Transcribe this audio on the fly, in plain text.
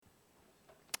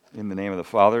In the name of the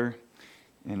Father,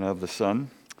 and of the Son,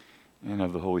 and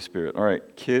of the Holy Spirit. All right,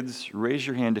 kids, raise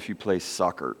your hand if you play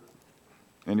soccer.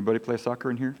 Anybody play soccer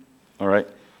in here? All right,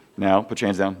 now put your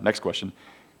hands down. Next question.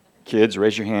 Kids,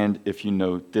 raise your hand if you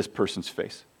know this person's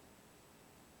face.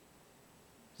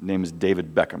 His name is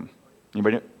David Beckham.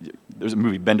 Anybody know? There's a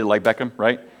movie, Bend It Like Beckham,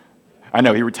 right? I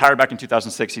know, he retired back in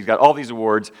 2006. He's got all these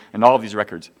awards and all of these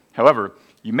records. However,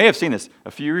 you may have seen this.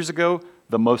 A few years ago,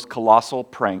 the most colossal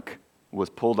prank was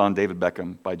pulled on David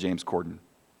Beckham by James Corden.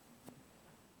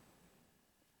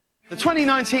 The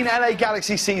 2019 LA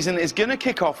Galaxy season is going to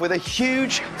kick off with a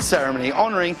huge ceremony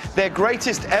honouring their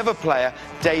greatest ever player,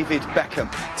 David Beckham.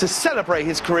 To celebrate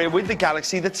his career with the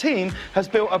Galaxy, the team has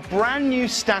built a brand new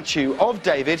statue of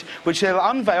David, which they'll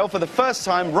unveil for the first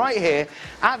time right here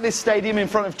at this stadium in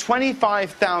front of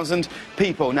 25,000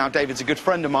 people. Now, David's a good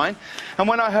friend of mine, and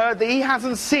when I heard that he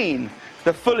hasn't seen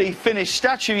the fully finished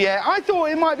statue yet, I thought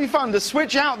it might be fun to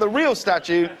switch out the real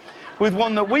statue with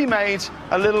one that we made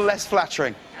a little less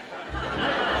flattering.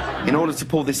 In order to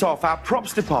pull this off, our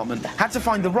props department had to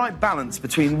find the right balance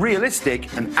between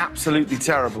realistic and absolutely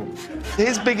terrible.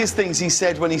 His biggest things he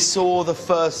said when he saw the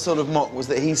first sort of mock was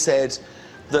that he said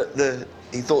that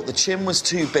he thought the chin was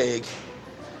too big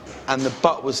and the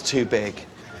butt was too big.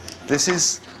 This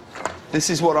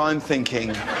is what I'm thinking,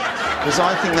 because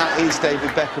I think that is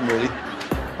David Beckham, really.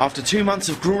 After 2 months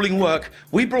of grueling work,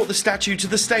 we brought the statue to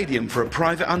the stadium for a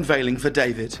private unveiling for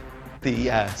David.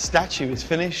 The statue is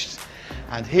finished,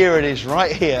 and here it is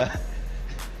right here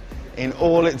in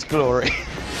all its glory.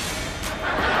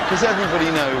 Because everybody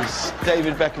knows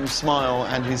David Beckham's smile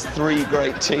and his 3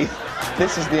 great teeth.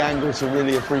 This is the angle to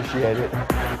really appreciate it.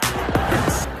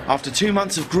 After 2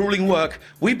 months of grueling work,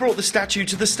 we brought the statue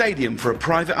to the stadium for a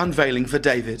private unveiling for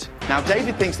David. Now,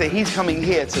 David thinks that he's coming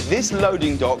here to this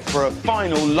loading dock for a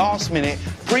final last-minute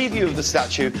preview of the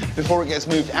statue before it gets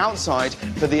moved outside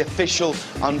for the official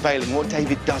unveiling. What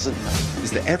David doesn't know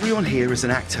is that everyone here is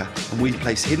an actor, and we've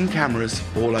placed hidden cameras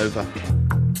all over.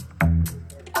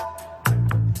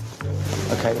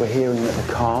 Okay, we're hearing that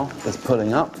the car is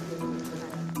pulling up.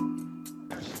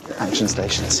 Action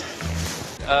stations.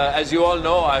 As you all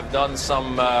know, I've done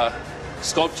some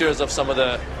sculptures of some of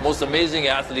the most amazing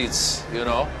athletes, you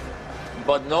know.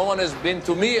 But no one has been,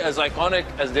 to me, as iconic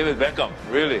as David Beckham,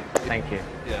 really. Thank you.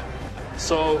 Yeah.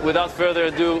 So, without further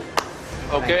ado,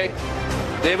 okay?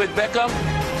 David Beckham,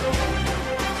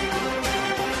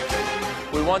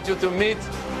 we want you to meet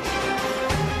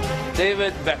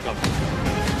David Beckham.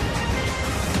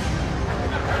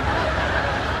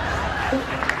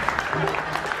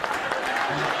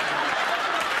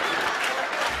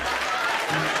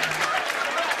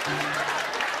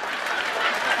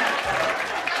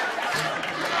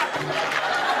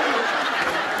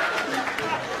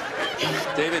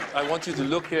 David, I want you to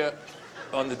look here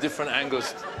on the different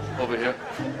angles over here.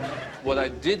 What I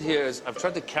did here is I've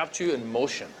tried to capture you in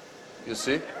motion, you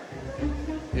see?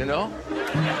 You know?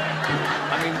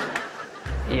 I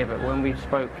mean... Yeah, but when we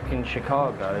spoke in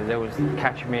Chicago, there was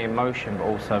catching me in motion, but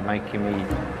also making me,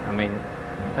 I mean,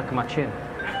 look at my chin.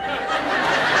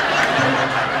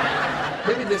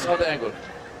 Maybe this other angle.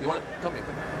 You want to come here?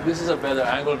 This is a better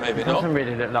angle, maybe, It no? doesn't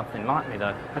really look nothing like me,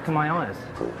 though. Look at my eyes.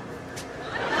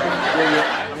 Well,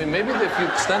 yeah, I mean, maybe if you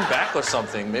stand back or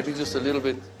something, maybe just a little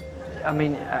bit. I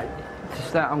mean,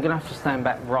 I'm going to have to stand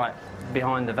back right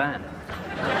behind the van.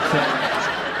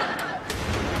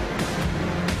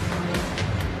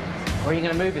 Where are you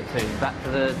going to move it to? Back to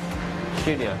the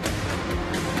studio?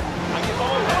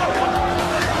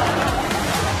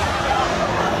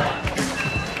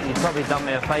 You've probably done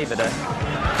me a favour there.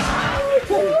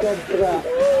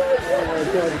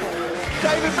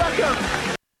 David Beckham!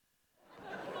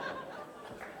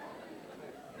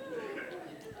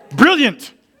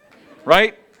 Brilliant,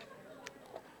 right?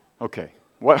 Okay,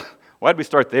 why did we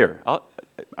start there?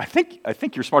 I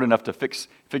think you're smart enough to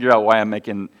figure out why I'm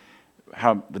making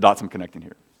how the dots I'm connecting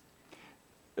here.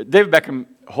 David Beckham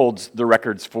holds the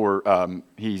records for,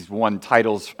 he's won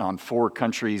titles on 4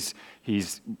 countries.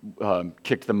 He's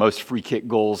kicked the most free kick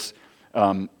goals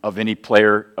of any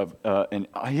player, and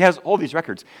he has all these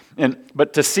records.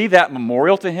 But to see that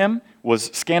memorial to him was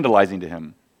scandalizing to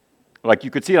him. Like,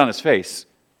 you could see it on his face.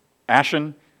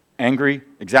 Ashen, angry,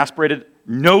 exasperated.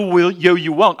 No,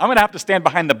 you won't. I'm going to have to stand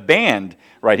behind the band,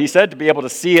 right? He said, to be able to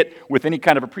see it with any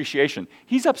kind of appreciation.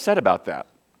 He's upset about that.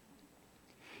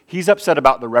 He's upset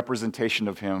about the representation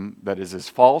of him that is as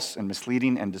false and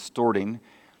misleading and distorting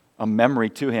a memory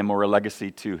to him or a legacy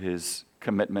to his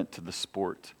commitment to the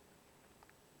sport.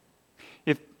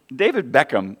 If David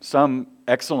Beckham, some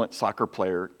excellent soccer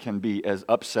player, can be as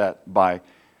upset by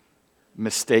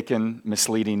mistaken,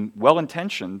 misleading,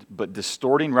 well-intentioned, but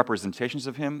distorting representations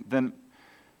of him, then,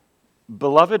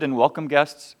 beloved and welcome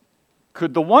guests,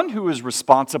 could the one who is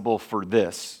responsible for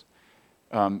this,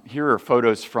 here are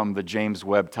photos from the James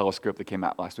Webb Telescope that came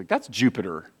out last week. That's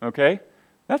Jupiter, okay?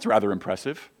 That's rather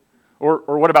impressive.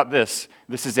 Or what about this?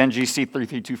 This is NGC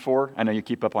 3324. I know you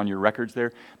keep up on your records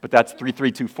there, but that's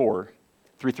 3324.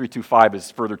 3325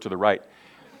 is further to the right.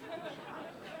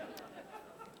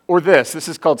 Or this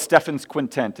is called Stephan's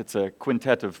Quintet. It's a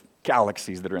quintet of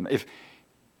galaxies that are in there.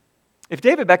 If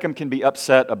David Beckham can be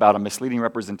upset about a misleading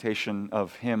representation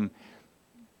of him,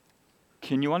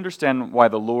 can you understand why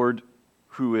the Lord,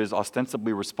 who is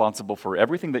ostensibly responsible for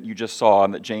everything that you just saw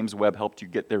and that James Webb helped you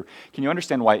get there, can you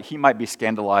understand why he might be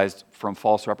scandalized from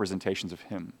false representations of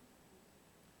him?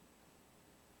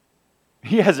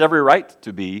 He has every right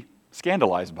to be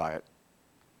scandalized by it.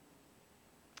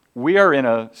 We are in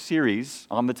a series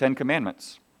on the Ten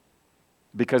Commandments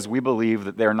because we believe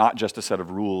that they're not just a set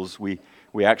of rules. We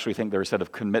actually think they're a set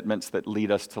of commitments that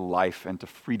lead us to life and to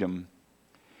freedom.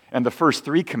 And the first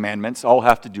three commandments all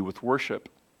have to do with worship.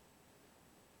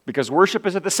 Because worship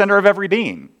is at the center of every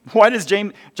being. Why does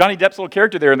Johnny Depp's little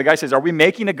character there, and the guy says, are we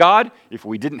making a God? If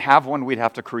we didn't have one, we'd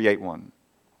have to create one.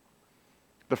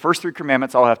 The first three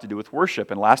commandments all have to do with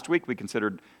worship. And last week we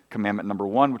considered commandment number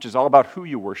 1, which is all about who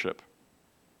you worship.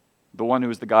 The one who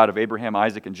is the God of Abraham,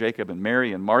 Isaac, and Jacob, and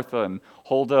Mary, and Martha, and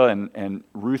Huldah, and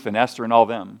Ruth, and Esther, and all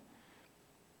them.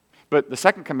 But the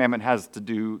second commandment has to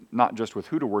do not just with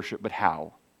who to worship, but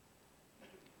how.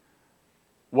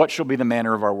 What shall be the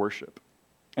manner of our worship?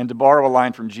 And to borrow a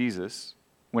line from Jesus,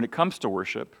 when it comes to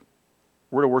worship,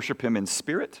 we're to worship him in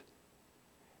spirit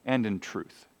and in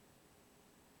truth.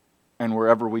 And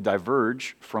wherever we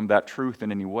diverge from that truth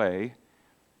in any way,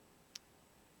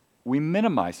 we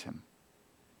minimize him.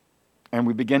 And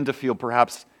we begin to feel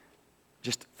perhaps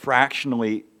just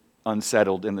fractionally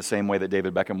unsettled in the same way that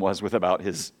David Beckham was about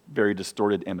his very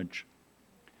distorted image.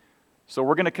 So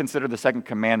we're going to consider the second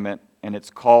commandment and its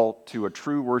call to a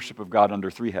true worship of God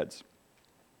under 3 heads.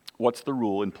 What's the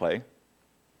rule in play?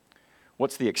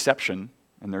 What's the exception?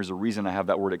 And there's a reason I have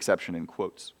that word exception in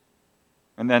quotes.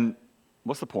 And then,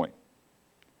 what's the point?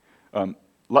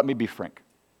 Let me be frank.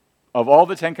 Of all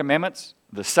the 10 commandments,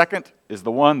 the second is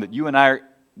the one that you and I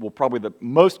will probably the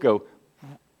most go,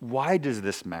 why does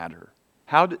this matter?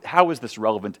 How is this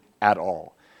relevant at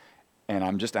all? And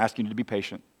I'm just asking you to be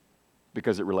patient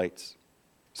because it relates.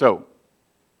 So,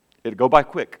 it'll go by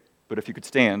quick, but if you could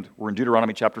stand, we're in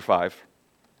Deuteronomy chapter 5.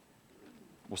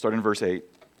 We'll start in verse 8,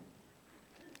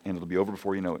 and it'll be over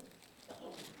before you know it.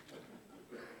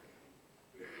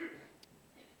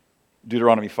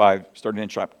 Deuteronomy 5, starting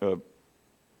in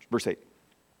verse 8.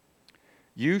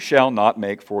 You shall not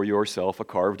make for yourself a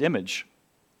carved image,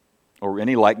 or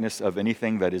any likeness of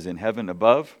anything that is in heaven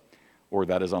above, or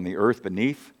that is on the earth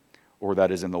beneath, or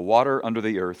that is in the water under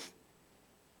the earth.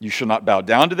 You shall not bow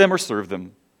down to them or serve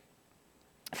them.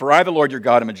 For I, the Lord your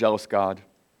God, am a jealous God,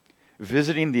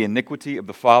 visiting the iniquity of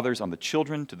the fathers on the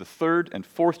children to the 3rd and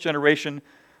 4th generation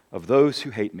of those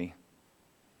who hate me,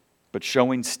 but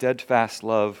showing steadfast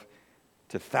love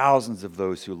to thousands of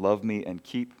those who love me and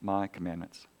keep my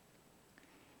commandments.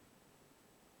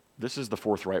 This is the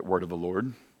forthright word of the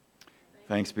Lord.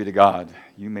 Thanks be to God.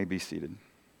 You may be seated.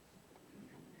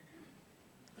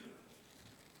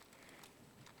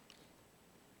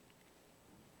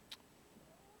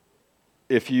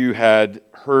 If you had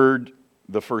heard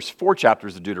the first 4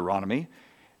 chapters of Deuteronomy,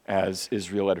 as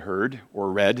Israel had heard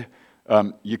or read,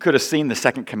 you could have seen the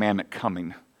second commandment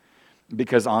coming.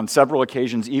 Because on several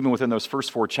occasions, even within those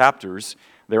first 4 chapters,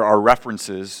 there are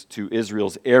references to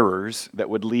Israel's errors that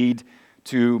would lead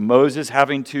to Moses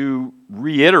having to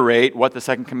reiterate what the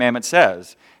second commandment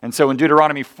says. And so in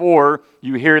Deuteronomy 4,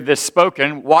 you hear this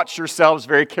spoken, watch yourselves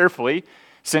very carefully,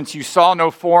 since you saw no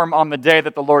form on the day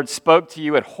that the Lord spoke to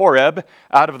you at Horeb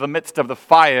out of the midst of the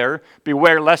fire,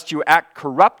 beware lest you act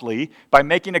corruptly by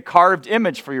making a carved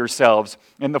image for yourselves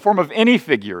in the form of any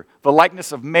figure, the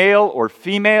likeness of male or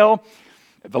female,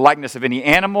 the likeness of any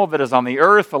animal that is on the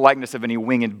earth, the likeness of any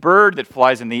winged bird that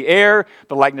flies in the air,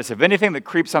 the likeness of anything that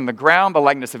creeps on the ground, the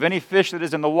likeness of any fish that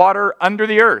is in the water under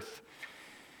the earth.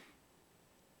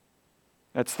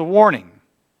 That's the warning.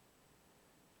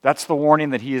 That's the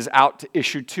warning that he is out to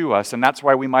issue to us, and that's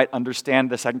why we might understand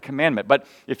the second commandment. But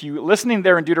if you listening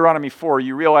there in Deuteronomy 4,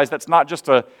 you realize that's not just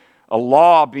a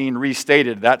law being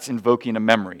restated, that's invoking a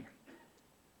memory.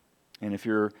 And if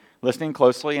you're listening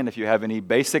closely, and if you have any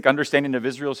basic understanding of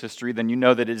Israel's history, then you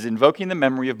know that it is invoking the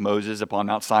memory of Moses upon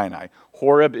Mount Sinai.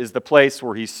 Horeb is the place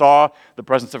where he saw the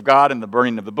presence of God in the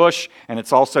burning of the bush, and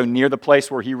it's also near the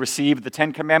place where he received the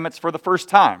 10 Commandments for the first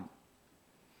time.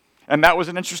 And that was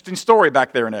an interesting story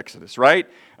back there in Exodus, right?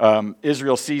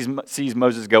 Israel sees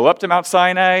Moses go up to Mount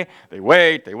Sinai. They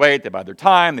wait, they buy their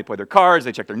time, they play their cards,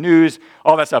 they check their news,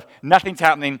 all that stuff. Nothing's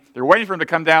happening. They're waiting for him to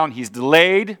come down. He's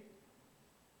delayed.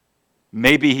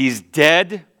 Maybe he's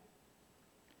dead.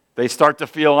 They start to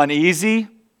feel uneasy.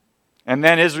 And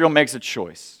then Israel makes a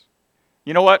choice.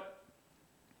 You know what?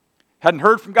 Hadn't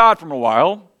heard from God for a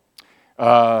while.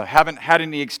 Haven't had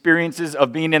any experiences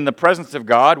of being in the presence of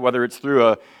God, whether it's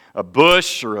through a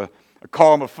bush or a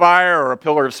column of fire or a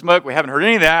pillar of smoke. We haven't heard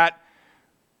any of that.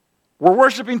 We're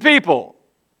worshiping people.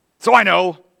 So I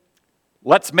know,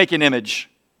 let's make an image.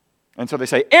 And so they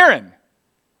say, Aaron,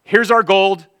 here's our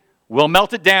gold. We'll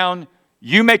melt it down.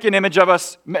 You make an image of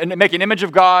us, make an image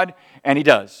of God. And he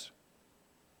does.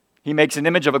 He makes an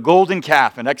image of a golden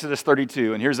calf in Exodus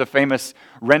 32. And here's a famous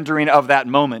rendering of that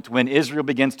moment when Israel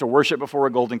begins to worship before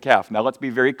a golden calf. Now let's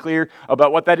be very clear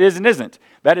about what that is and isn't.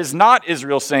 That is not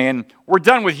Israel saying, we're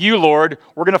done with you, Lord.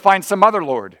 We're going to find some other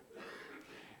Lord.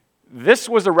 This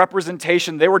was a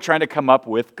representation they were trying to come up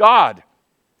with God.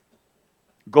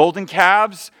 Golden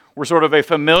calves were sort of a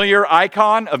familiar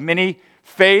icon of many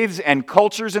faiths and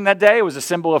cultures in that day. It was a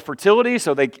symbol of fertility,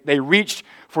 so they reached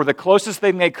for the closest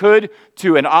thing they could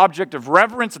to an object of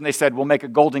reverence, and they said, we'll make a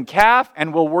golden calf,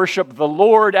 and we'll worship the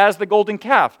Lord as the golden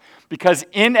calf. Because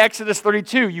in Exodus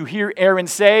 32, you hear Aaron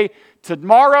say,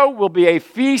 tomorrow will be a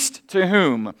feast to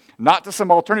whom? Not to some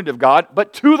alternative God,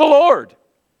 but to the Lord.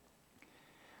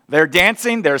 They're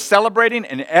dancing, they're celebrating,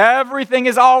 and everything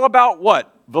is all about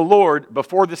what? The Lord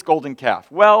before this golden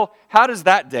calf. Well, how does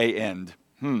that day end?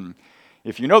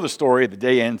 If you know the story, the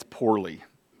day ends poorly.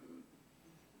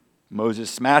 Moses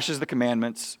smashes the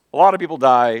commandments. A lot of people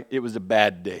die. It was a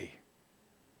bad day.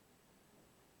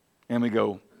 And we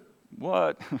go,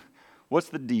 what? What's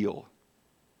the deal?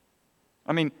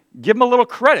 I mean, give them a little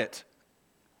credit.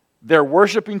 They're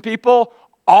worshiping people.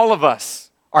 All of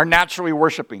us are naturally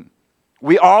worshiping.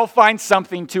 We all find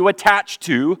something to attach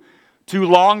to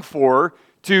long for,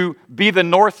 to be the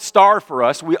North Star for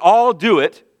us. We all do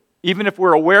it. Even if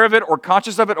we're aware of it or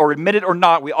conscious of it or admit it or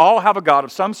not, we all have a God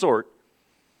of some sort.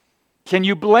 Can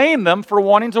you blame them for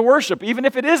wanting to worship, even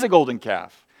if it is a golden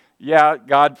calf? Yeah,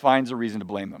 God finds a reason to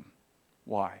blame them.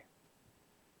 Why?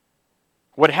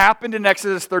 What happened in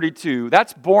Exodus 32,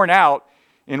 that's borne out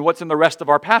in what's in the rest of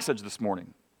our passage this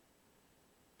morning.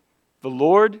 The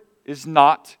Lord is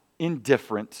not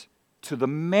indifferent to the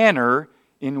manner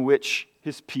in which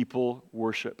his people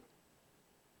worship.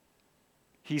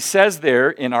 He says there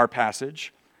in our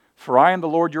passage, for I am the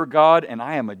Lord your God, and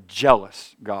I am a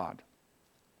jealous God.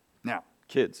 Now,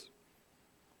 kids,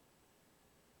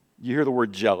 you hear the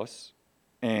word jealous,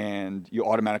 and you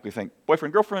automatically think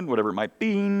boyfriend, girlfriend, whatever it might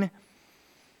be.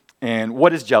 And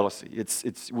what is jealousy?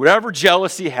 It's wherever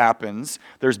jealousy happens,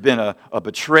 there's been a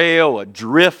betrayal, a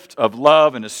drift of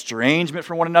love, and estrangement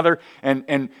from one another.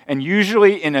 And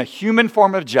usually in a human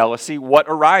form of jealousy, what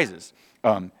arises?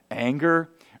 Anger,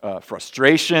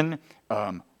 frustration,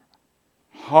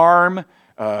 harm,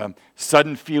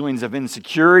 sudden feelings of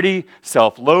insecurity,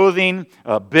 self-loathing,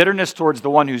 bitterness towards the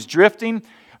one who's drifting.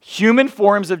 Human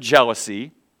forms of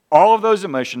jealousy, all of those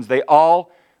emotions, they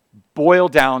all boil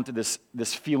down to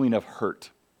this feeling of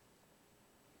hurt.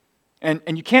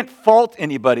 And you can't fault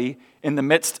anybody in the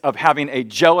midst of having a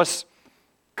jealous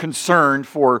concern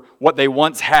for what they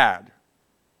once had.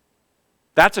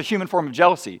 That's a human form of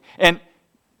jealousy. And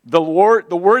the word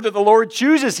that the Lord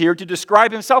chooses here to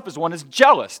describe himself as one is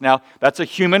jealous. Now, that's a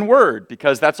human word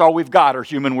because that's all we've got are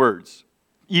human words,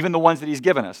 even the ones that he's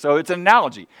given us. So it's an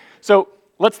analogy. So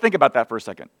let's think about that for a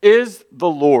second. Is the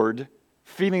Lord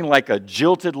feeling like a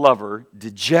jilted lover,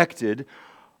 dejected?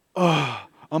 Oh,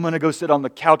 I'm going to go sit on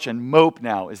the couch and mope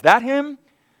now. Is that him?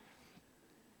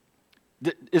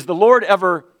 Is the Lord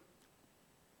ever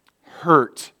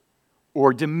hurt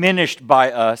or diminished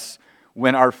by us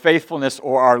when our faithfulness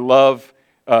or our love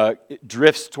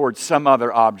drifts towards some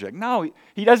other object? No,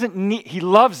 he doesn't need, he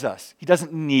loves us. He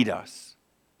doesn't need us.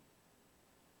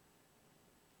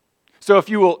 So if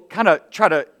you will try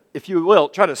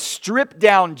to strip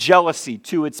down jealousy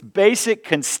to its basic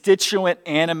constituent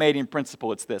animating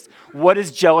principle, it's this. What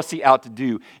is jealousy out to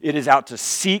do? It is out to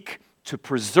seek, to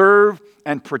preserve,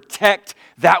 and protect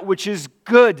that which is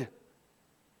good.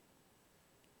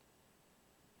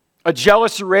 A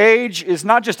jealous rage is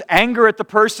not just anger at the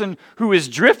person who is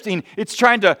drifting. It's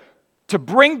trying to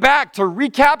bring back, to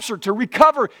recapture, to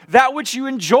recover that which you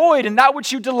enjoyed and that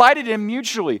which you delighted in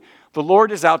mutually. The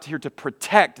Lord is out here to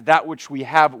protect that which we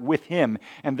have with him,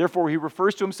 and therefore he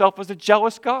refers to himself as a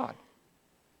jealous God.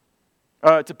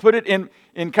 To put it in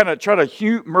kind of try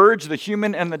to merge the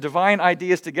human and the divine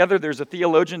ideas together, there's a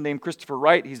theologian named Christopher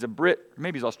Wright. He's a Brit,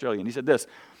 maybe he's Australian. He said this: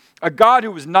 a God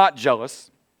who was not jealous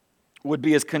would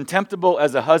be as contemptible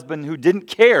as a husband who didn't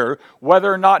care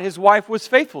whether or not his wife was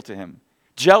faithful to him.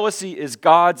 Jealousy is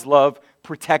God's love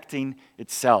protecting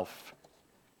itself.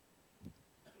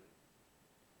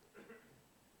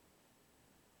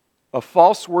 A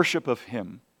false worship of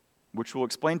him, which we'll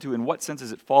explain to you in what sense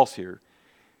is it false here.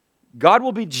 God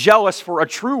will be jealous for a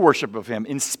true worship of him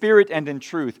in spirit and in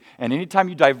truth. And anytime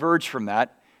you diverge from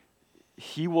that,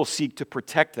 he will seek to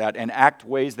protect that and act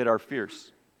ways that are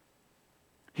fierce.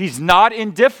 He's not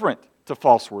indifferent to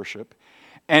false worship.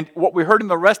 And what we heard in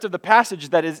the rest of the passage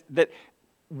is that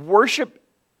worship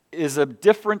is a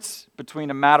difference between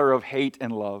a matter of hate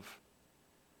and love.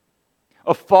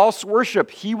 A false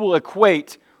worship he will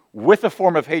equate with a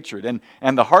form of hatred.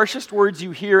 And the harshest words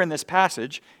you hear in this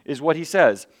passage is what he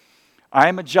says: I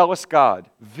am a jealous God,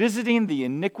 visiting the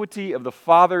iniquity of the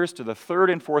fathers to the third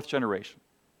and fourth generation.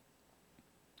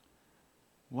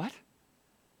 What?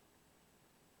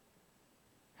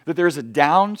 That there's a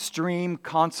downstream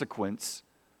consequence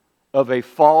of a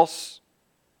false,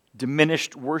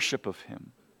 diminished worship of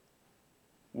him.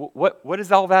 What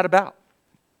is all that about?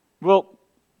 Well,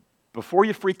 before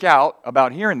you freak out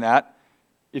about hearing that,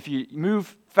 if you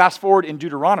move fast forward in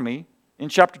Deuteronomy, in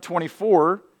chapter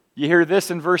 24, you hear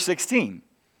this in verse 16.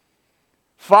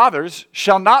 Fathers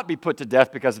shall not be put to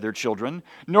death because of their children,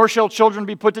 nor shall children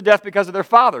be put to death because of their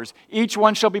fathers. Each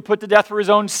one shall be put to death for his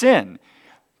own sin.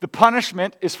 The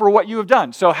punishment is for what you have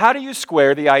done. So how do you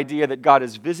square the idea that God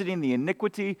is visiting the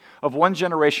iniquity of one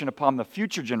generation upon the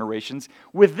future generations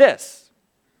with this?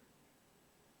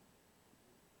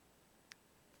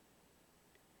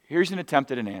 Here's an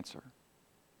attempt at an answer.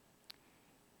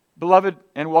 Beloved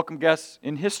and welcome guests,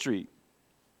 in history,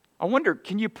 I wonder,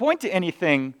 can you point to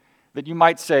anything that you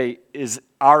might say is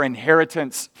our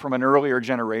inheritance from an earlier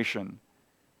generation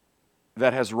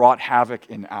that has wrought havoc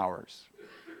in ours?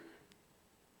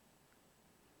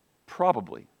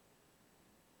 Probably.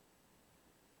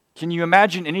 Can you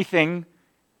imagine anything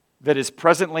that is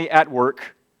presently at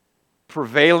work,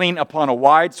 prevailing upon a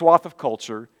wide swath of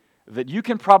culture, that you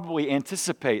can probably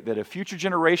anticipate that a future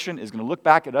generation is going to look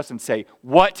back at us and say,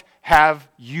 "What have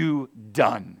you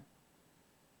done?"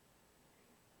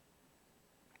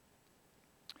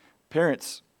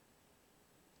 Parents,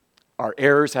 our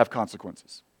errors have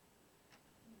consequences.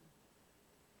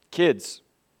 Kids,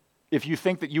 if you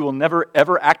think that you will never,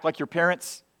 ever act like your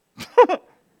parents,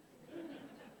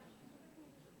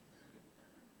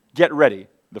 get ready.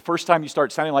 The first time you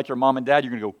start sounding like your mom and dad,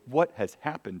 you're going to go, "What has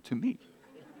happened to me?"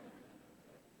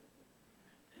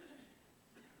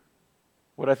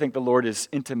 What I think the Lord is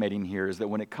intimating here is that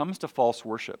when it comes to false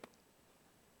worship,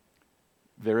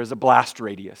 there is a blast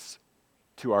radius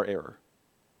to our error.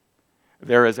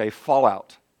 There is a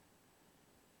fallout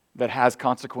that has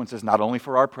consequences not only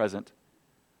for our present,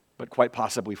 but quite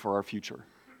possibly for our future.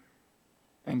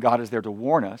 And God is there to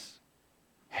warn us,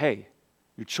 hey,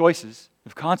 your choices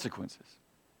have consequences.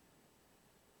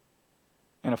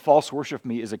 And a false worship of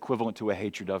me is equivalent to a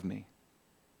hatred of me.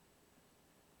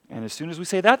 And as soon as we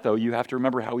say that, though, you have to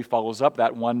remember how he follows up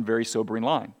that one very sobering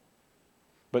line.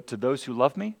 But to those who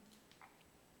love me,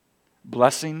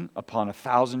 blessing upon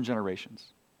 1,000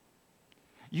 generations.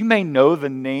 You may know the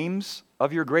names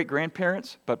of your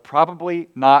great-grandparents, but probably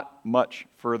not much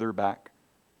further back.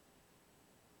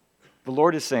 The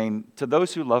Lord is saying, to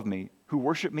those who love me, who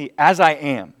worship me as I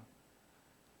am,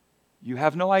 you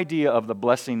have no idea of the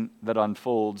blessing that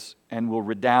unfolds and will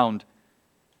redound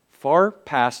far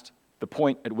past the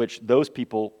point at which those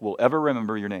people will ever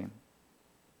remember your name.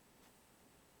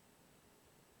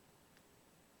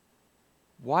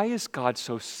 Why is God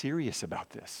so serious about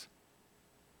this?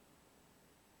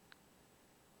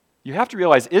 You have to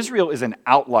realize Israel is an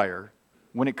outlier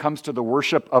when it comes to the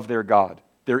worship of their God.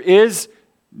 There is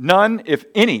none, if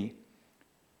any,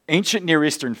 ancient Near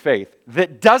Eastern faith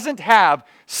that doesn't have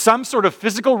some sort of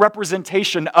physical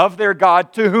representation of their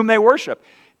God to whom they worship.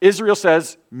 Israel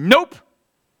says, nope.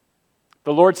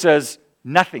 The Lord says,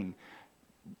 nothing.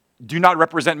 Do not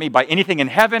represent me by anything in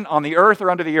heaven, on the earth,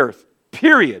 or under the earth.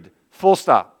 Period. Full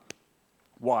stop.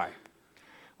 Why?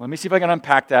 Let me see if I can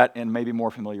unpack that in maybe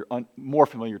more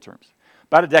familiar terms.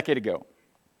 About a decade ago,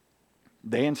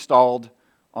 they installed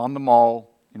on the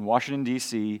mall in Washington,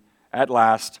 D.C., at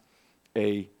last,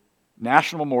 a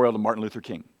national memorial to Martin Luther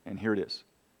King. And here it is,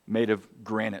 made of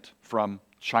granite from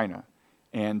China.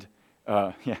 And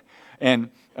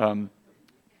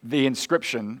the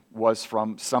inscription was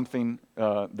from something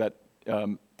that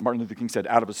Martin Luther King said,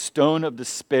 out of a stone of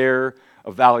despair,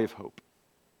 a valley of hope.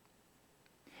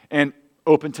 and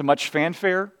open to much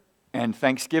fanfare and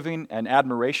thanksgiving and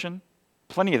admiration.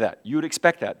 Plenty of that. You would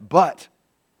expect that. But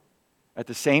at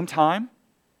the same time,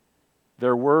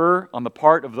 there were, on the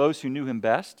part of those who knew him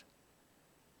best,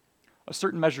 a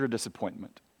certain measure of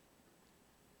disappointment.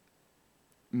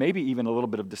 Maybe even a little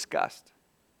bit of disgust.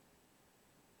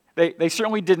 They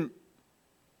certainly didn't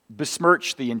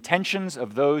besmirch the intentions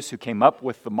of those who came up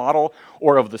with the model,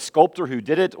 or of the sculptor who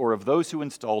did it, or of those who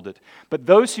installed it. But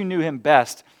those who knew him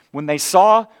best, when they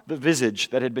saw the visage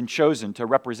that had been chosen to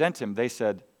represent him, they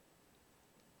said,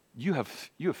 you have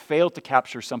failed to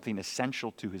capture something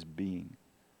essential to his being.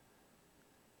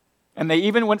 And they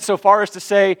even went so far as to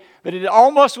say that it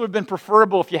almost would have been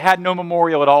preferable if you had no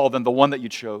memorial at all than the one that you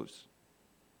chose.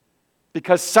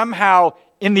 Because somehow,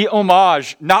 in the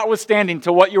homage, notwithstanding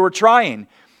to what you were trying,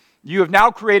 you have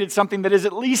now created something that is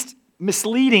at least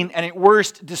misleading and at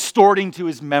worst distorting to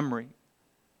his memory.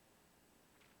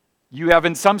 You have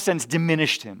in some sense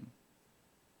diminished him.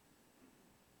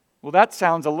 Well, that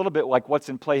sounds a little bit like what's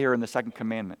in play here in the second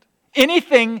commandment.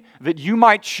 Anything that you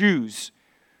might choose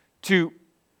to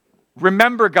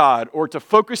remember God or to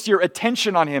focus your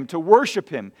attention on him, to worship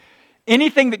him,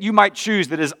 anything that you might choose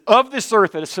that is of this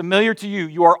earth, that is familiar to you,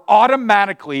 you are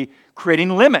automatically creating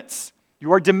limits.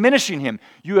 You are diminishing him.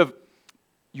 You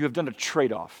have done a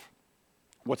trade-off.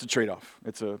 What's a trade-off?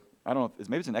 I don't know,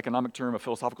 maybe it's an economic term, a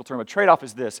philosophical term. A trade-off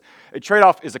is this. A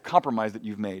trade-off is a compromise that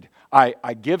you've made.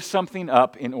 I give something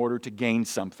up in order to gain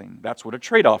something. That's what a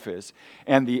trade-off is.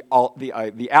 And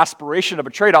the aspiration of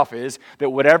a trade-off is that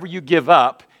whatever you give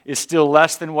up is still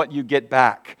less than what you get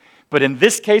back. But in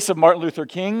this case of Martin Luther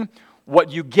King,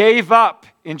 what you gave up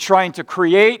in trying to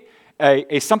create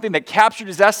a something that captured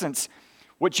his essence,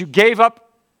 what you gave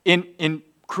up in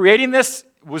creating this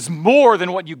was more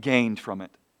than what you gained from it.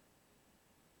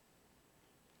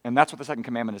 And that's what the second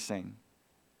commandment is saying.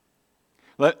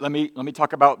 Let me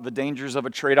talk about the dangers of a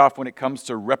trade-off when it comes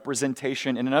to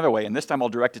representation in another way. And this time I'll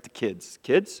direct it to kids.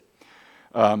 Kids,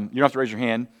 you don't have to raise your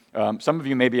hand. Some of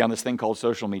you may be on this thing called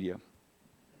social media.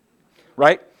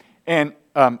 Right? And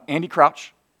Andy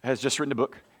Crouch has just written a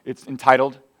book. It's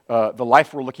entitled The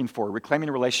Life We're Looking For, Reclaiming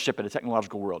a Relationship in a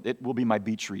Technological World. It will be my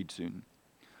beach read soon.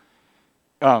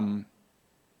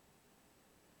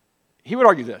 He would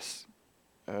argue this.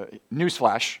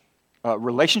 Newsflash,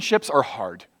 relationships are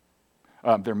hard.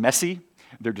 They're messy,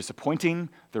 they're disappointing,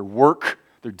 they're work,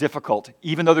 they're difficult.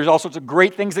 Even though there's all sorts of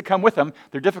great things that come with them,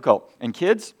 they're difficult. And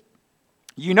kids,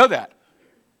 you know that.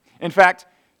 In fact,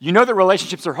 you know that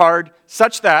relationships are hard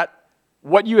such that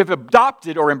what you have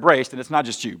adopted or embraced, and it's not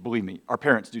just you, believe me, our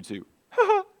parents do too.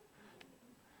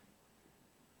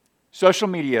 Social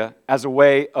media as a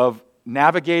way of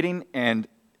navigating and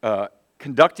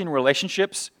conducting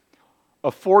relationships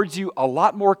affords you a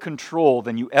lot more control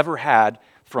than you ever had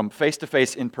from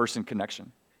face-to-face, in-person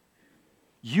connection.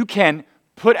 You can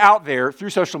put out there, through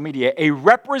social media, a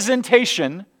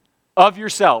representation of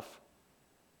yourself.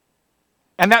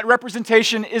 And that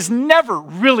representation is never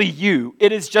really you.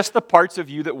 It is just the parts of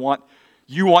you that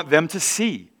you want them to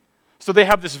see. So they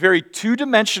have this very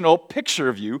two-dimensional picture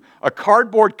of you, a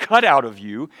cardboard cutout of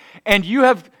you, and you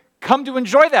have come to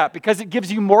enjoy that because it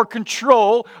gives you more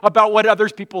control about what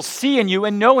others people see in you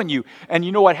and know in you. And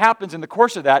you know what happens in the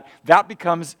course of that? That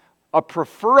becomes a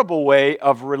preferable way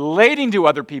of relating to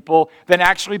other people than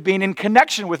actually being in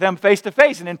connection with them face to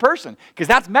face and in person. Because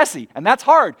that's messy and that's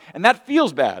hard and that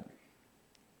feels bad.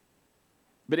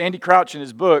 But Andy Crouch in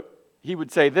his book, he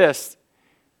would say this: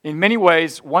 in many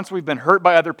ways, once we've been hurt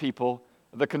by other people,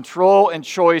 the control and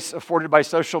choice afforded by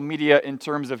social media in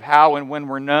terms of how and when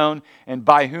we're known and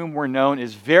by whom we're known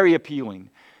is very appealing.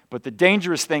 But the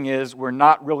dangerous thing is we're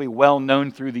not really well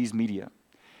known through these media.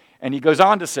 And he goes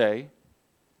on to say,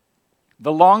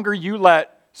 the longer you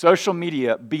let social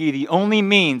media be the only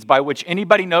means by which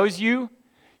anybody knows you,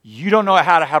 you don't know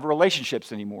how to have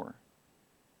relationships anymore.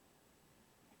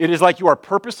 It is like you are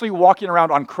purposely walking around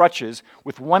on crutches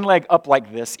with one leg up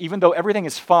like this, even though everything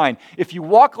is fine. If you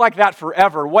walk like that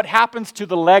forever, what happens to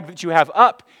the leg that you have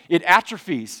up? It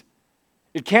atrophies.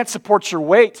 It can't support your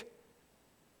weight.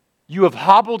 You have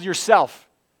hobbled yourself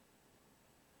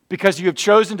because you have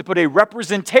chosen to put a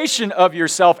representation of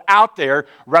yourself out there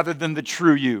rather than the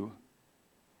true you.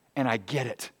 And I get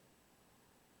it.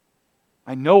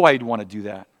 I know why you'd want to do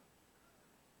that.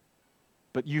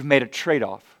 But you've made a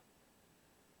trade-off.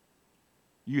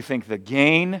 You think the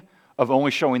gain of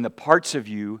only showing the parts of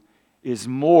you is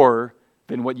more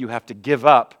than what you have to give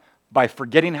up by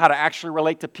forgetting how to actually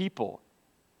relate to people.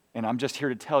 And I'm just here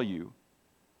to tell you,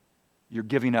 you're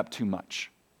giving up too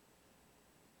much.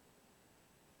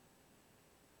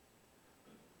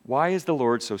 Why is the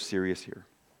Lord so serious here?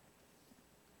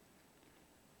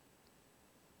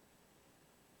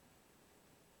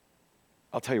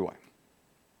 I'll tell you why.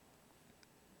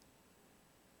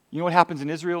 You know what happens in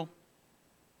Israel?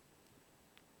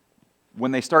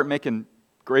 When they start making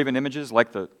graven images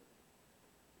like the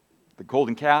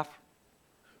golden calf,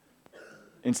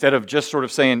 instead of just sort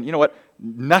of saying, you know what,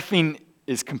 nothing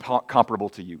is comparable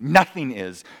to you. Nothing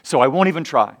is, so I won't even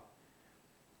try.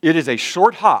 It is a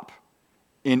short hop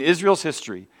in Israel's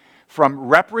history from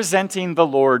representing the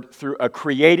Lord through a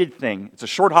created thing. It's a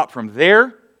short hop from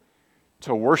there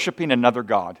to worshiping another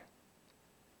god.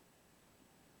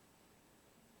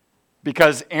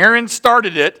 Because Aaron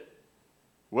started it.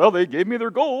 Well, they gave me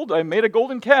their gold. I made a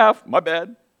golden calf. My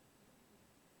bad.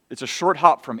 It's a short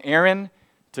hop from Aaron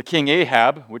to King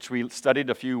Ahab, which we studied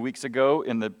a few weeks ago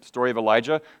in the story of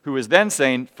Elijah, who is then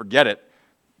saying, forget it.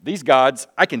 These gods,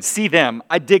 I can see them.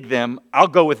 I dig them. I'll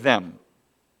go with them.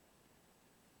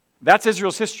 That's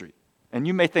Israel's history. And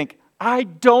you may think, I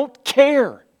don't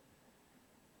care.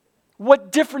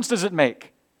 What difference does it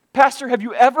make? Pastor, have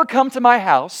you ever come to my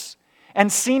house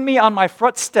and seen me on my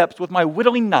front steps with my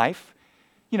whittling knife?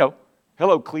 You know,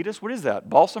 hello, Cletus, what is that?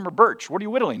 Balsam or birch? What are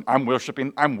you whittling? I'm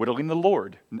whittling the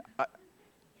Lord.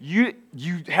 You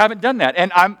haven't done that.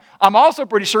 And I'm also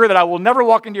pretty sure that I will never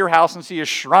walk into your house and see a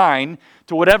shrine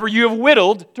to whatever you have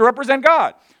whittled to represent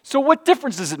God. So what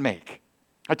difference does it make?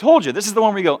 I told you, this is the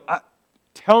one where you go,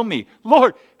 tell me,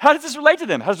 Lord, how does this relate to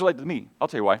them? How does it relate to me? I'll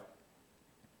tell you why.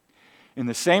 In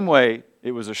the same way,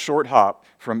 it was a short hop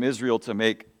from Israel to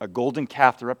make a golden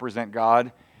calf to represent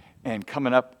God and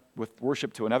coming up with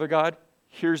worship to another god.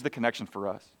 Here's the connection for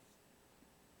us.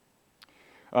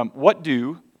 What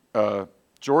do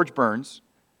George Burns,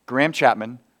 Graham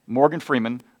Chapman, Morgan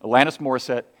Freeman, Alanis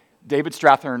Morissette, David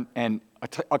Strathairn, and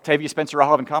Octavia Spencer all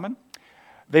have in common?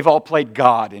 They've all played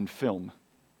God in film.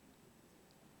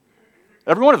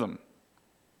 Every one of them.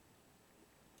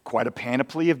 Quite a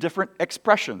panoply of different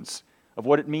expressions of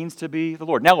what it means to be the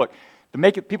Lord. Now look,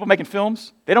 people making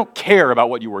films, they don't care about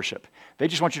what you worship. They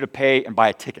just want you to pay and buy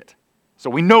a ticket. So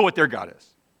we know what their God is,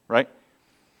 right?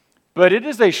 But it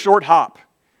is a short hop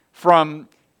from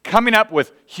coming up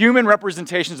with human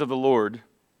representations of the Lord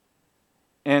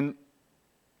and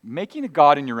making a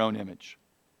God in your own image.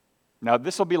 Now,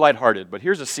 this will be lighthearted, but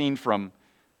here's a scene from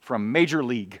Major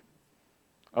League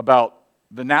about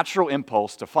the natural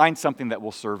impulse to find something that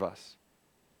will serve us.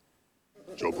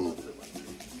 Jobu,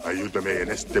 ayúdame en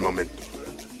este momento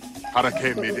para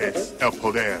que me des el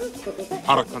poder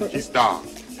para conquistar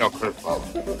el cuerpo.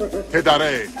 Te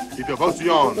daré mi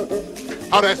devoción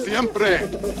para siempre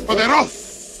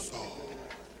poderoso.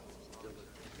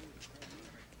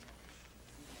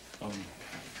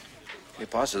 ¿Qué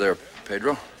pasa there,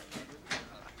 Pedro?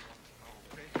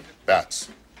 Bats.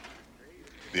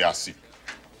 They are sick.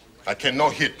 I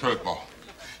cannot hit curveball.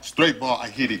 Straight ball, I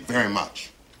hit it very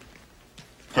much.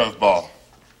 Curveball,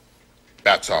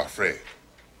 bats are afraid.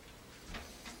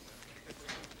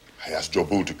 I asked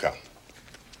Jobu to come.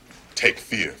 Take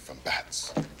fear from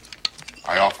bats.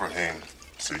 I offered him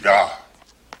cigar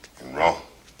and rum.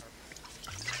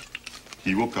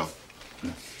 He will come.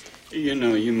 You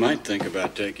know, you might think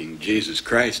about taking Jesus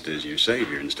Christ as your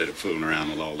Savior instead of fooling around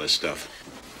with all this stuff.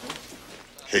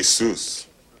 Jesus.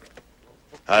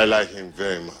 I like him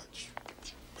very much,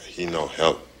 but he no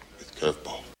help with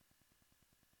curveball.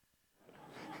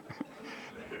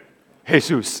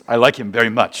 Jesus, I like him very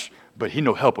much, but he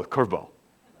no help with curveball.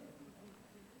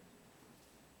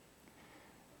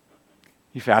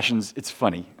 He fashions, it's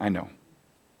funny, I know.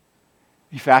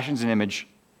 He fashions an image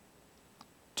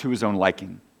to his own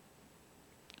liking,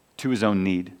 to his own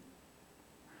need.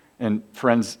 And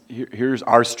friends, here's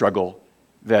our struggle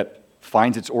that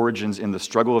finds its origins in the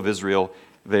struggle of Israel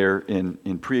there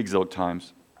in pre-exilic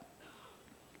times.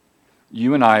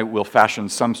 You and I will fashion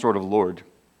some sort of Lord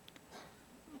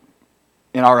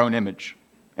in our own image.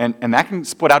 And that can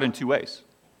split out in two ways.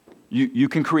 You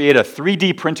can create a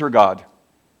 3D printer God.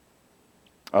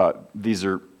 This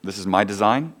is my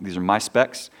design. These are my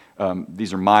specs.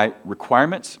 These are my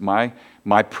requirements, my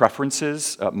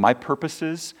preferences, my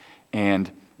purposes,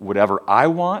 and whatever I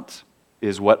want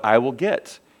is what I will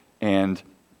get. And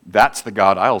that's the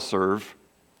God I'll serve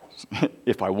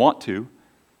if I want to.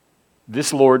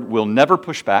 This Lord will never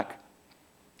push back.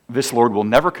 This Lord will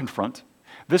never confront.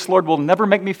 This Lord will never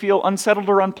make me feel unsettled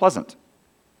or unpleasant.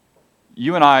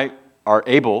 You and I are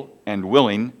able and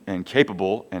willing and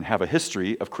capable and have a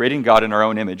history of creating God in our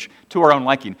own image to our own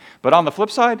liking. But on the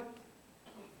flip side,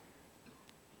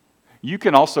 you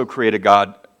can also create a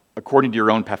God according to your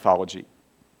own pathology.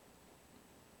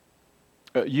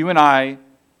 You and I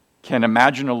can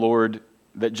imagine a Lord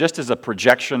that just is a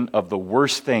projection of the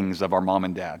worst things of our mom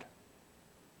and dad.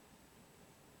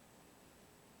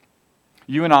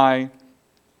 You and I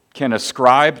can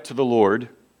ascribe to the Lord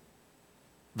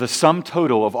the sum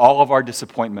total of all of our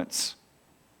disappointments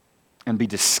and be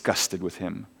disgusted with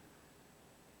him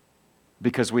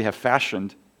because we have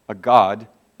fashioned a God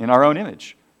in our own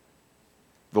image,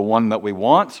 the one that we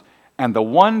want and the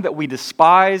one that we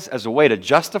despise as a way to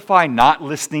justify not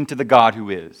listening to the God who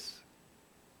is.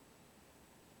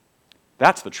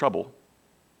 That's the trouble.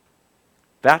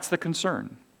 That's the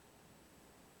concern.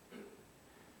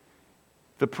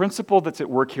 The principle that's at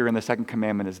work here in the second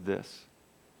commandment is this.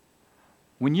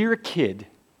 When you're a kid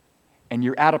and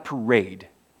you're at a parade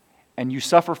and you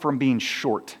suffer from being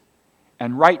short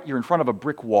and you're in front of a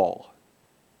brick wall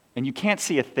and you can't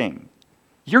see a thing,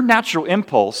 your natural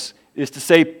impulse is to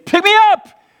say, pick me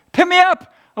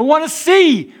up, I want to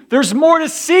see, there's more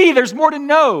to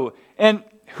know. And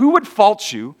who would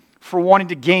fault you for wanting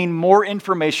to gain more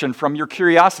information from your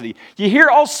curiosity? You hear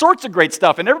all sorts of great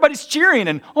stuff and everybody's cheering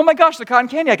and, oh my gosh, the cotton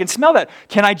candy, I can smell that.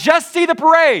 Can I just see the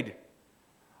parade?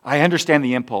 I understand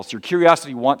the impulse. Your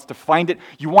curiosity wants to find it.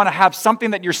 You want to have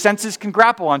something that your senses can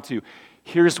grapple onto.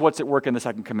 Here's what's at work in the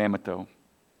second commandment, though.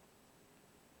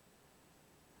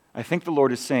 I think the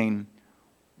Lord is saying,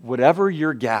 whatever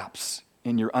your gaps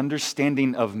in your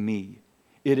understanding of me,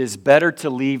 it is better to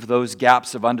leave those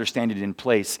gaps of understanding in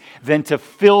place than to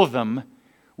fill them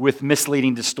with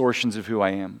misleading distortions of who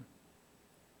I am.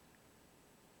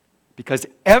 Because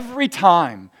every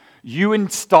time you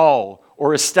install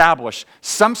or establish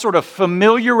some sort of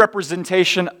familiar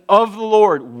representation of the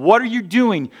Lord, what are you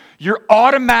doing? You're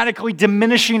automatically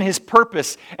diminishing his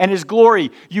purpose and his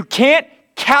glory. You can't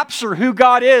capture who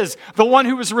God is, the one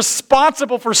who is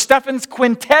responsible for Stephan's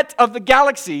quintet of the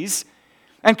galaxies,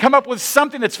 and come up with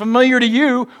something that's familiar to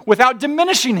you without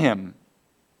diminishing him.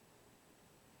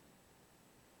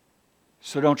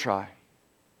 So don't try.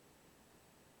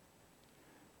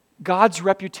 God's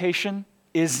reputation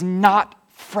is not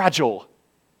fragile,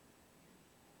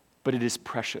 but it is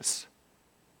precious.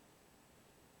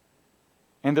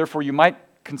 And therefore, you might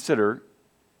consider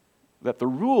that the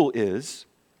rule is,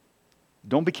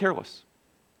 don't be careless.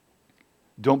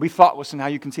 Don't be thoughtless in how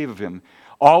you conceive of him.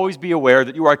 Always be aware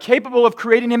that you are capable of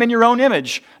creating him in your own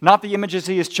image, not the images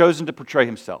he has chosen to portray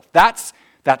himself. That's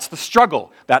the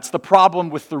struggle. That's the problem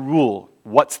with the rule.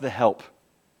 What's the help?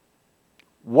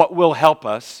 What will help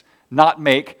us not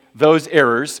make those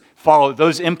errors, follow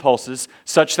those impulses,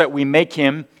 such that we make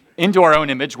him into our own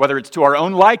image, whether it's to our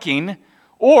own liking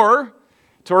or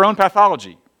to our own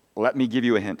pathology? Let me give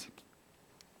you a hint.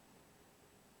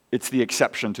 It's the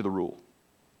exception to the rule.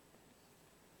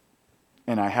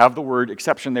 And I have the word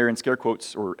exception there in scare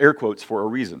quotes or air quotes for a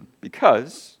reason.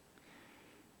 Because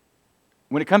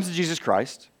when it comes to Jesus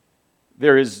Christ,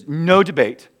 there is no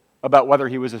debate about whether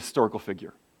he was a historical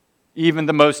figure. Even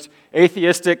the most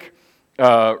atheistic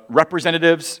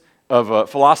representatives of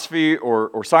philosophy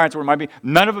or science, or it might be,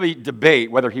 none of them debate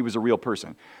whether he was a real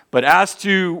person. But as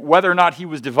to whether or not he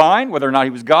was divine, whether or not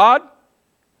he was God,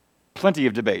 plenty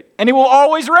of debate. And he will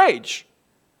always rage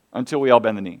until we all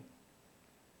bend the knee.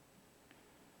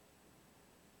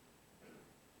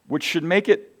 Which should make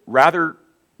it rather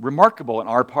remarkable on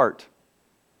our part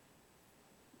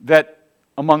that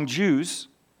among Jews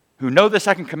who know the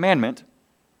second commandment,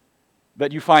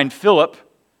 that you find Philip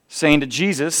saying to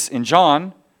Jesus in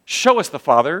John, show us the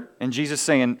Father, and Jesus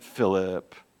saying,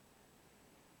 Philip,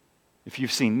 if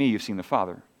you've seen me, you've seen the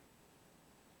Father.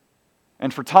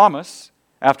 And for Thomas,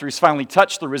 after he's finally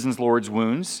touched the risen Lord's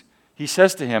wounds, he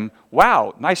says to him,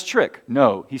 wow, nice trick.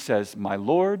 No, he says, my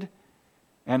Lord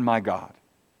and my God.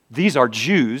 These are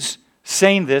Jews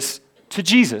saying this to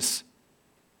Jesus.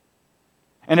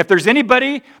 And if there's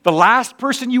anybody, the last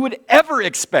person you would ever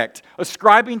expect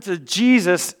ascribing to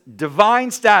Jesus divine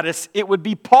status, it would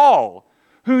be Paul,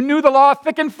 who knew the law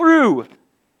thick and through,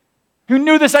 who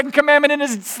knew the second commandment in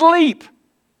his sleep,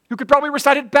 who could probably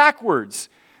recite it backwards.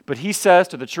 But he says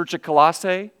to the church at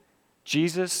Colossae,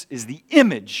 Jesus is the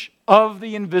image of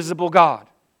the invisible God.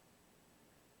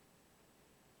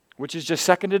 Which is just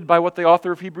seconded by what the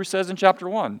author of Hebrews says in chapter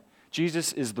 1.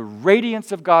 Jesus is the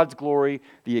radiance of God's glory,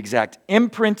 the exact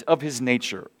imprint of his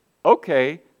nature.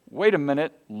 Okay, wait a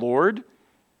minute, Lord.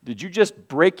 Did you just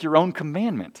break your own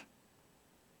commandment?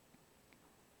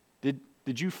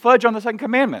 Did you fudge on the second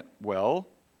commandment? Well,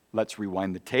 let's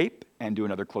rewind the tape and do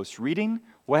another close reading.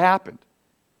 What happened?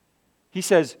 He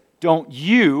says, don't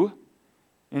you,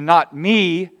 and not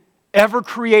me, ever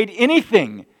create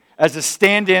anything as a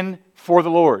stand-in for the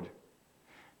Lord.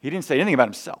 He didn't say anything about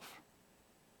himself.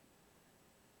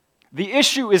 The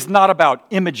issue is not about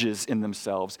images in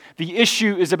themselves. The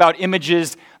issue is about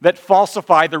images that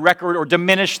falsify the record or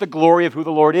diminish the glory of who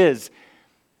the Lord is.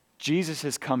 Jesus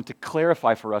has come to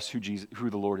clarify for us who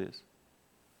the Lord is,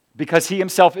 because he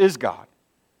himself is God.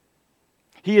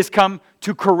 He has come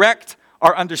to correct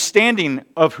our understanding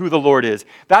of who the Lord is.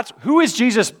 Who is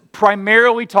Jesus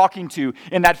primarily talking to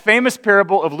in that famous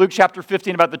parable of Luke chapter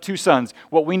 15 about the two sons,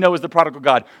 what we know as the prodigal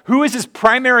God? Who is his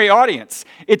primary audience?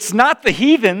 It's not the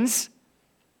heathens.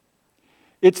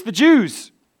 It's the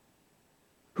Jews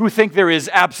who think there is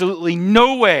absolutely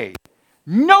no way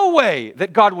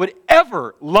that God would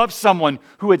ever love someone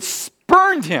who had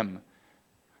spurned him,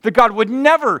 that God would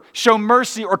never show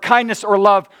mercy or kindness or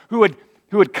love who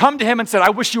had come to him and said, I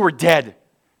wish you were dead.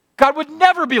 God would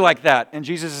never be like that. And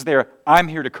Jesus is there. I'm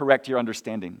here to correct your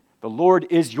understanding. The Lord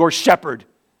is your shepherd.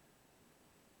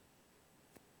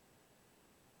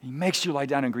 He makes you lie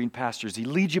down in green pastures. He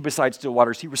leads you beside still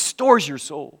waters. He restores your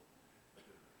soul.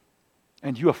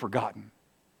 And you have forgotten.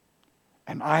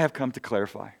 And I have come to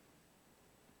clarify.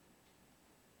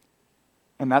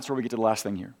 And that's where we get to the last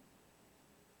thing here.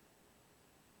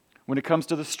 When it comes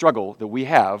to the struggle that we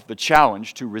have, the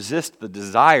challenge to resist the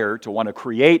desire to want to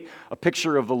create a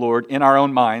picture of the Lord in our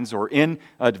own minds or in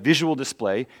a visual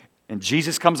display, and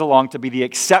Jesus comes along to be the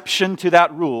exception to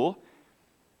that rule.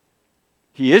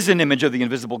 He is an image of the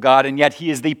invisible God, and yet he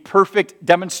is the perfect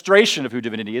demonstration of who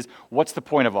divinity is. What's the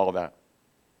point of all of that?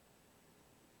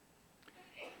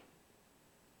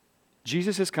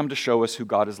 Jesus has come to show us who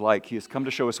God is like. He has come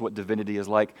to show us what divinity is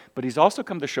like, but he's also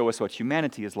come to show us what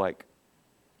humanity is like.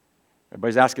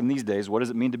 Everybody's asking these days, what does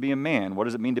it mean to be a man? What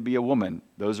does it mean to be a woman?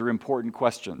 Those are important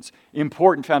questions,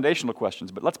 important foundational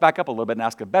questions. But let's back up a little bit and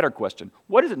ask a better question.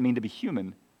 What does it mean to be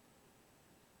human?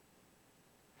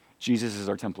 Jesus is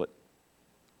our template.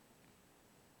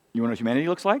 You want to know what humanity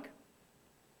looks like?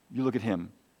 You look at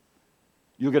him.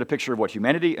 You'll get a picture of what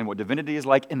humanity and what divinity is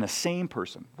like in the same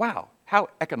person. Wow, how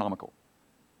economical.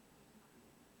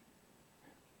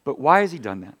 But why has he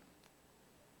done that?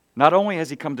 Not only has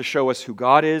he come to show us who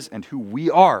God is and who we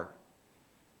are,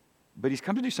 but he's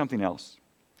come to do something else.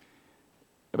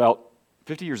 About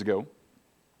 50 years ago,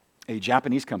 a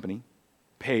Japanese company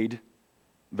paid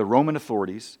the Roman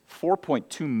authorities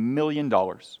 $4.2 million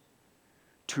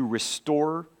to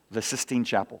restore the Sistine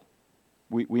Chapel.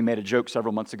 We made a joke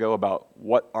several months ago about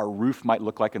what our roof might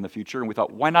look like in the future, and we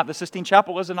thought, why not the Sistine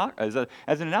Chapel as an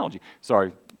analogy?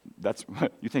 Sorry,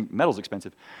 you think metal's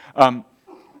expensive.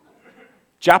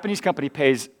 Japanese company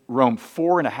pays Rome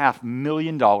 $4.5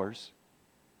 million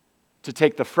to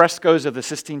take the frescoes of the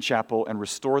Sistine Chapel and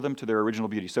restore them to their original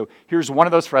beauty. So here's one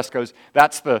of those frescoes.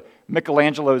 That's the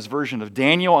Michelangelo's version of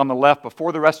Daniel on the left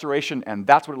before the restoration, and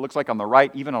that's what it looks like on the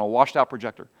right, even on a washed-out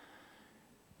projector.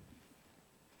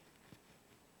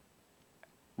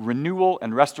 Renewal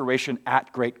and restoration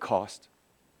at great cost.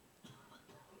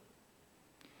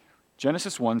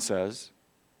 Genesis 1 says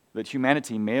that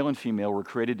humanity, male and female, were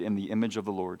created in the image of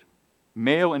the Lord.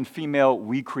 Male and female,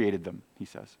 we created them, he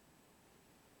says.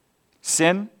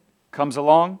 Sin comes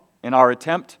along in our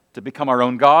attempt to become our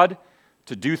own God,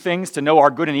 to do things, to know our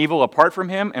good and evil apart from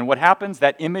him, and what happens?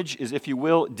 That image is, if you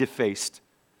will, defaced.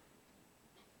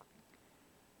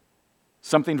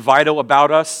 Something vital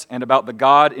about us and about the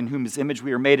God in whose image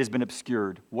we are made has been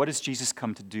obscured. What does Jesus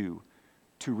come to do?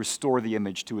 To restore the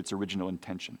image to its original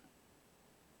intention.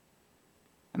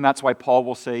 And that's why Paul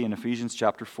will say in Ephesians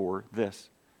chapter 4 this,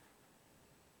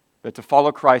 that to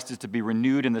follow Christ is to be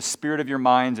renewed in the spirit of your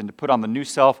minds and to put on the new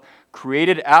self,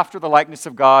 created after the likeness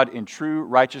of God in true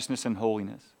righteousness and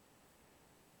holiness.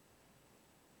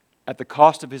 At the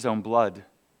cost of his own blood,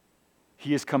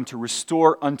 he has come to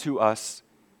restore unto us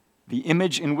the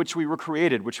image in which we were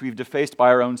created, which we've defaced by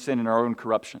our own sin and our own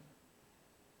corruption.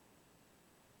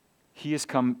 He has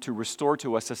come to restore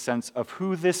to us a sense of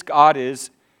who this God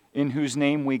is in whose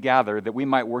name we gather, that we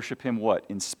might worship him what?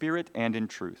 In spirit and in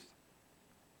truth.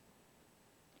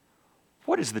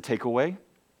 What is the takeaway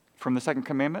from the second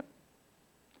commandment?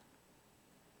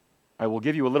 I will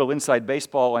give you a little inside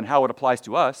baseball on how it applies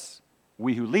to us,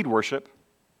 we who lead worship.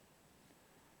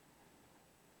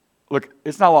 Look,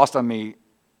 it's not lost on me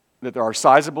that there are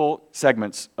sizable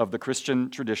segments of the Christian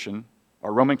tradition,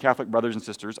 our Roman Catholic brothers and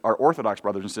sisters, our Orthodox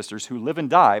brothers and sisters, who live and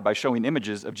die by showing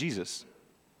images of Jesus.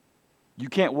 You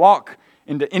can't walk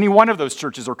into any one of those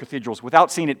churches or cathedrals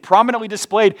without seeing it prominently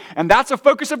displayed, and that's a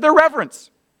focus of their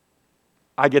reverence.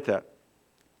 I get that.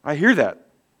 I hear that,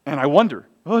 and I wonder,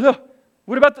 oh no,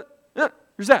 what about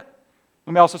here's that.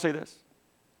 Let me also say this.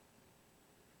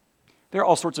 There are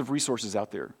all sorts of resources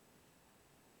out there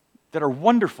that are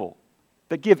wonderful,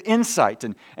 that give insight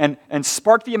and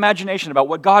spark the imagination about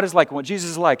what God is like and what Jesus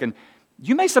is like. And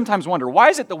you may sometimes wonder, why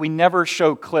is it that we never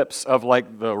show clips of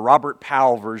like the Robert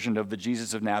Powell version of the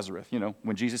Jesus of Nazareth,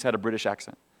 when Jesus had a British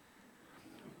accent?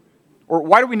 Or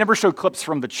why do we never show clips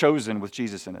from The Chosen with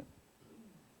Jesus in it?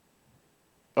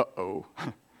 Uh-oh.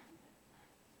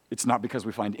 It's not because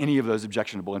we find any of those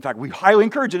objectionable. In fact, we highly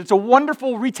encourage it. It's a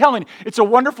wonderful retelling. It's a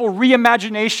wonderful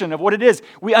reimagination of what it is.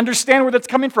 We understand where that's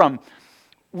coming from.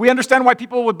 We understand why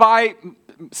people would buy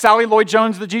Sally Lloyd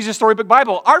Jones' The Jesus Storybook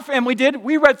Bible. Our family did.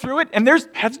 We read through it, and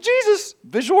that's Jesus,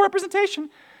 visual representation.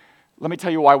 Let me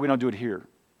tell you why we don't do it here.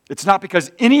 It's not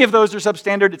because any of those are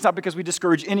substandard. It's not because we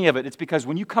discourage any of it. It's because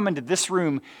when you come into this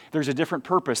room, there's a different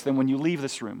purpose than when you leave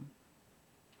this room.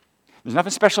 There's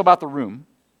nothing special about the room,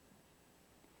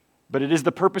 but it is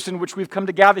the purpose in which we've come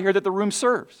to gather here that the room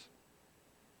serves.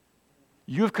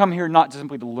 You have come here not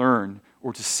simply to learn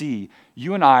or to see.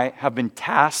 You and I have been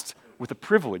tasked with a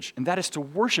privilege, and that is to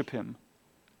worship Him.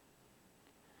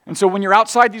 And so when you're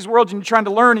outside these worlds and you're trying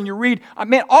to learn and you read,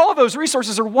 man, all of those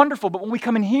resources are wonderful, but when we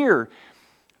come in here,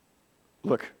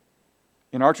 look,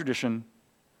 in our tradition,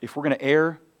 if we're going to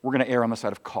err on the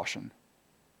side of caution.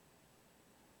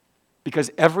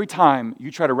 Because every time you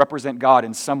try to represent God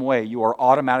in some way, you are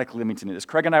automatically limiting it. As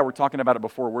Craig and I were talking about it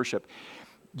before worship,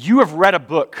 you have read a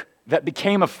book that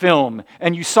became a film,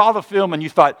 and you saw the film and you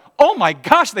thought, oh my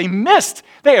gosh, they missed.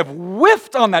 They have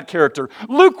whiffed on that character.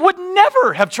 Luke would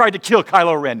never have tried to kill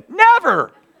Kylo Ren.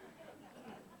 Never.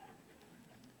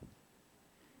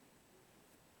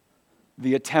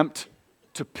 The attempt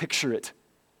to picture it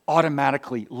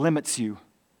automatically limits you,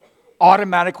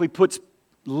 automatically puts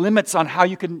limits on how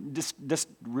you can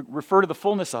refer to the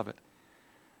fullness of it.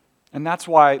 And that's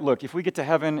why, look, if we get to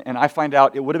heaven and I find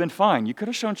out it would have been fine, you could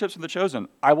have shown chips from The Chosen,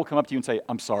 I will come up to you and say,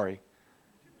 I'm sorry.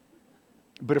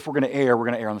 But if we're going to err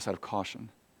on the side of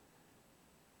caution.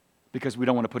 Because we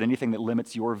don't want to put anything that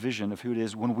limits your vision of who it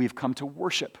is when we've come to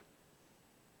worship.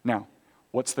 Now,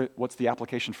 what's the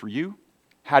application for you?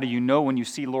 How do you know when you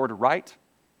see Lord right?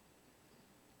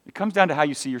 It comes down to how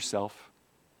you see yourself.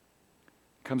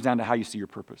 It comes down to how you see your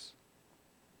purpose.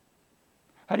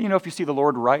 How do you know if you see the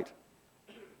Lord right?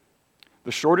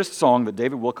 The shortest song that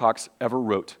David Wilcox ever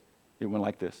wrote, it went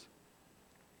like this.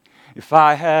 If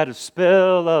I had a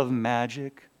spell of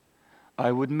magic,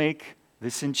 I would make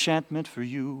this enchantment for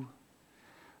you.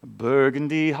 A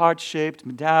burgundy heart-shaped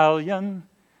medallion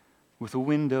with a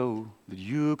window that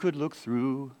you could look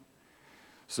through.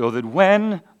 So that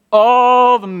when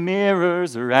all the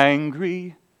mirrors are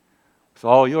angry with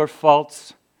all your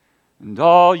faults and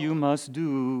all you must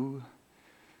do,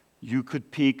 you could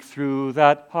peek through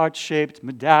that heart-shaped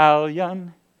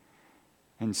medallion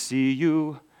and see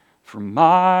you from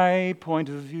my point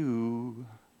of view.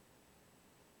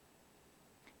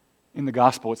 In the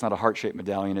gospel, it's not a heart-shaped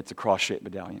medallion, it's a cross-shaped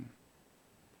medallion.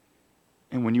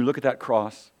 And when you look at that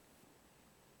cross,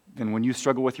 then when you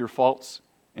struggle with your faults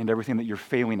and everything that you're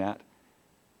failing at,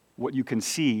 what you can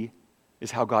see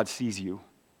is how God sees you.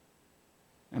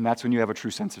 And that's when you have a true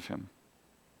sense of Him.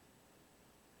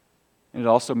 And it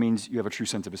also means you have a true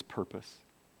sense of His purpose.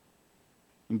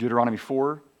 In Deuteronomy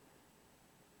 4,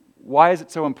 why is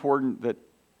it so important that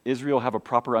Israel have a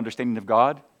proper understanding of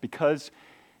God? Because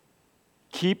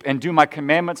keep and do my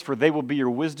commandments, for they will be your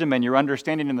wisdom and your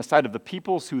understanding in the sight of the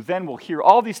peoples, who then will hear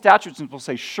all these statutes and will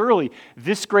say, surely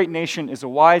this great nation is a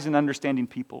wise and understanding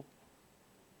people.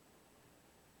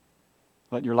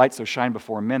 Let your light so shine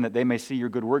before men that they may see your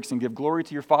good works and give glory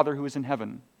to your Father who is in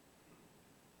heaven.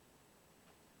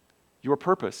 Your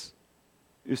purpose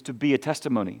is to be a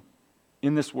testimony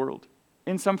in this world,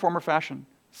 in some form or fashion,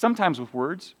 sometimes with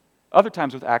words, other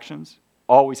times with actions,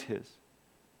 always His.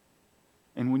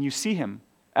 And when you see Him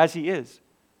as He is,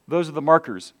 those are the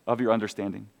markers of your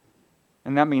understanding.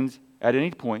 And that means at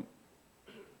any point,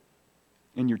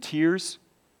 in your tears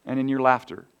and in your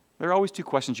laughter, there are always two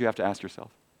questions you have to ask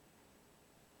yourself.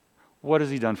 What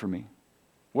has He done for me?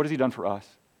 What has He done for us?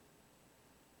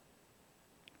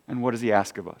 And what does He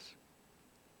ask of us?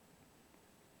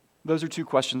 Those are two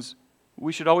questions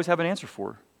we should always have an answer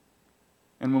for.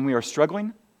 And when we are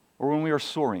struggling or when we are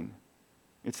soaring,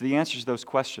 it's the answers to those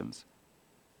questions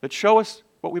that show us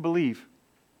what we believe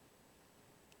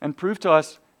and prove to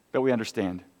us that we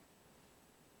understand.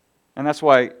 And that's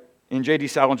why in J.D.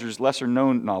 Salinger's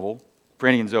lesser-known novel,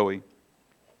 Franny and Zoe,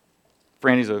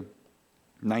 Franny's a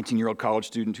 19-year-old college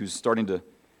student who's starting to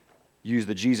use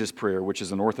the Jesus prayer, which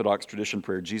is an Orthodox tradition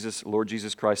prayer. Jesus, Lord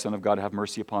Jesus Christ, Son of God, have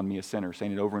mercy upon me, a sinner,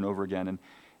 saying it over and over again.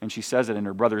 And she says it, and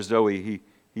her brother Zoe,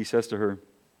 he says to her,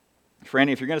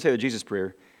 Franny, if you're going to say the Jesus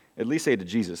prayer, at least say it to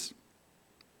Jesus,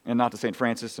 and not to St.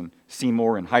 Francis and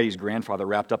Seymour and Heidi's grandfather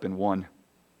wrapped up in one.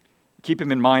 Keep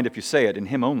Him in mind if you say it, in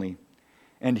Him only,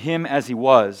 and Him as He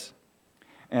was,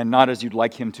 and not as you'd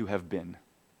like Him to have been.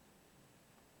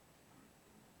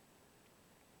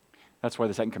 That's why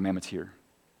the second commandment's here.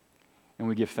 And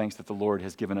we give thanks that the Lord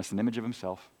has given us an image of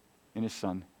himself in his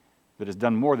Son that has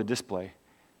done more to display,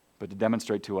 but to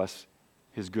demonstrate to us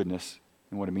his goodness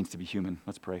and what it means to be human.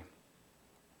 Let's pray.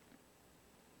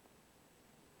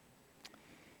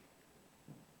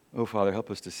 Oh, Father,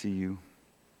 help us to see you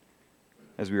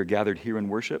as we are gathered here in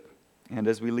worship and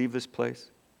as we leave this place.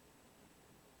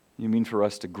 You mean for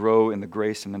us to grow in the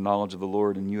grace and the knowledge of the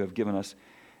Lord, and you have given us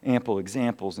ample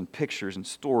examples and pictures and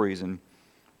stories and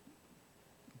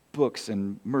books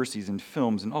and mercies and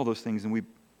films and all those things, and we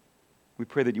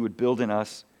pray that you would build in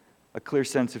us a clear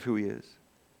sense of who he is,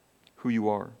 who you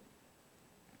are,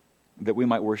 that we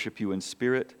might worship you in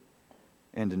spirit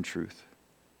and in truth.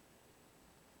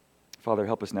 Father,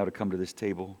 help us now to come to this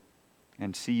table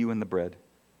and see you in the bread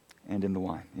and in the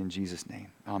wine. In Jesus'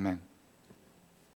 name, amen.